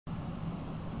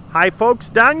Hi folks,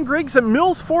 Don Griggs at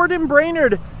Mills Ford in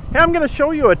Brainerd. Hey, I'm going to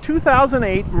show you a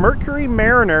 2008 Mercury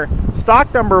Mariner,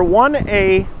 stock number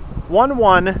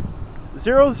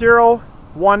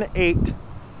 1A110018.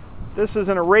 This is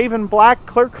in a raven black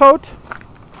clear coat.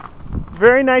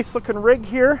 Very nice looking rig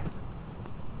here.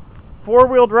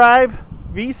 Four-wheel drive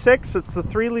V6, it's the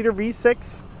 3-liter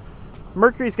V6.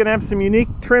 Mercury's going to have some unique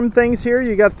trim things here.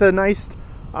 You got the nice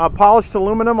polished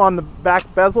aluminum on the back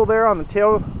bezel there, on the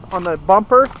tail, on the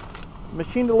bumper.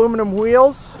 Machined aluminum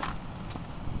wheels.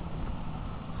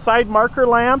 Side marker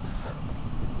lamps.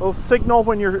 Little signal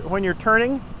when you're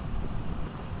turning.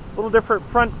 A little different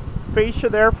front fascia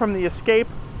there from the Escape.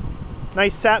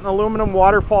 Nice satin aluminum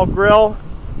waterfall grille.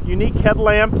 Unique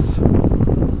headlamps.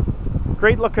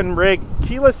 Great looking rig.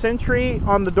 Keyless entry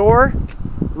on the door.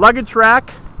 Luggage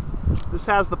rack. This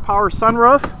has the power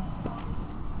sunroof.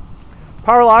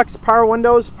 Power locks, power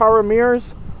windows, power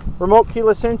mirrors, remote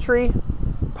keyless entry,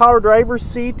 power driver's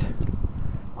seat,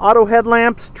 auto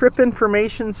headlamps, trip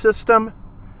information system,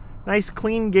 nice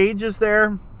clean gauges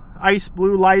there, ice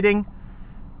blue lighting.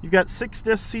 You've got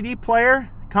 6-disc CD player,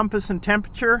 compass and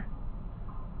temperature.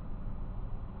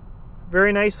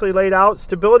 Very nicely laid out.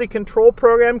 Stability control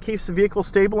program keeps the vehicle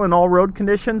stable in all road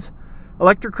conditions.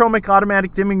 Electrochromic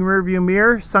automatic dimming rear view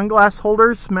mirror, sunglass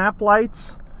holders, map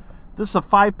lights. This is a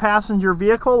 5-passenger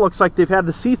vehicle. Looks like they've had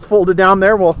the seats folded down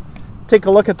there. We'll take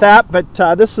a look at that, but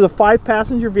this is a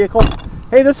 5-passenger vehicle.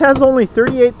 Hey, this has only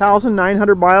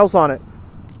 38,900 miles on it.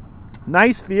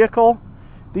 Nice vehicle.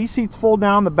 These seats fold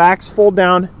down, the backs fold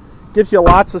down. Gives you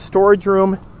lots of storage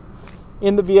room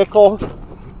in the vehicle. You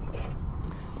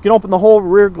can open the whole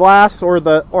rear glass or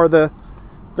the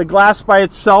glass by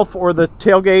itself or the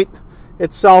tailgate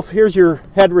itself. Here's your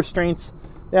head restraints.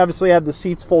 They obviously have the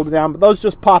seats folded down, but those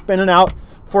just pop in and out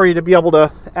for you to be able to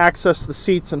access the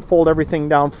seats and fold everything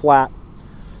down flat.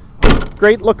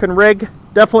 Great looking rig.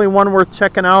 Definitely one worth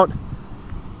checking out.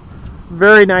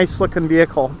 Very nice looking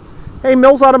vehicle. Hey,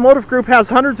 Mills Automotive Group has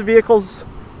hundreds of vehicles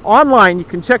online. You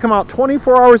can check them out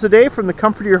 24 hours a day from the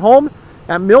comfort of your home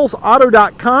at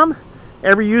millsauto.com.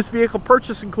 Every used vehicle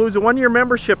purchase includes a 1-year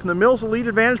membership in the Mills Elite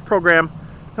Advantage program.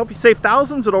 Help you save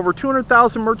thousands at over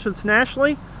 200,000 merchants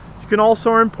nationally. You can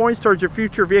also earn points towards your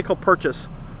future vehicle purchase.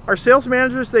 Our sales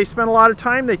managers, they spend a lot of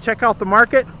time. They check out the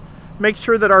market, make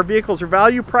sure that our vehicles are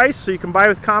value priced so you can buy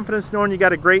with confidence knowing you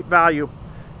got a great value.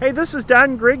 Hey, this is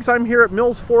Don Griggs. I'm here at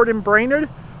Mills Ford in Brainerd.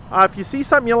 If you see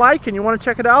something you like and you want to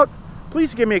check it out,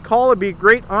 please give me a call. It'd be a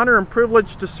great honor and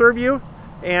privilege to serve you.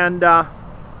 And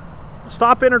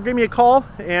stop in or give me a call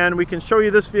and we can show you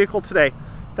this vehicle today.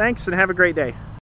 Thanks and have a great day.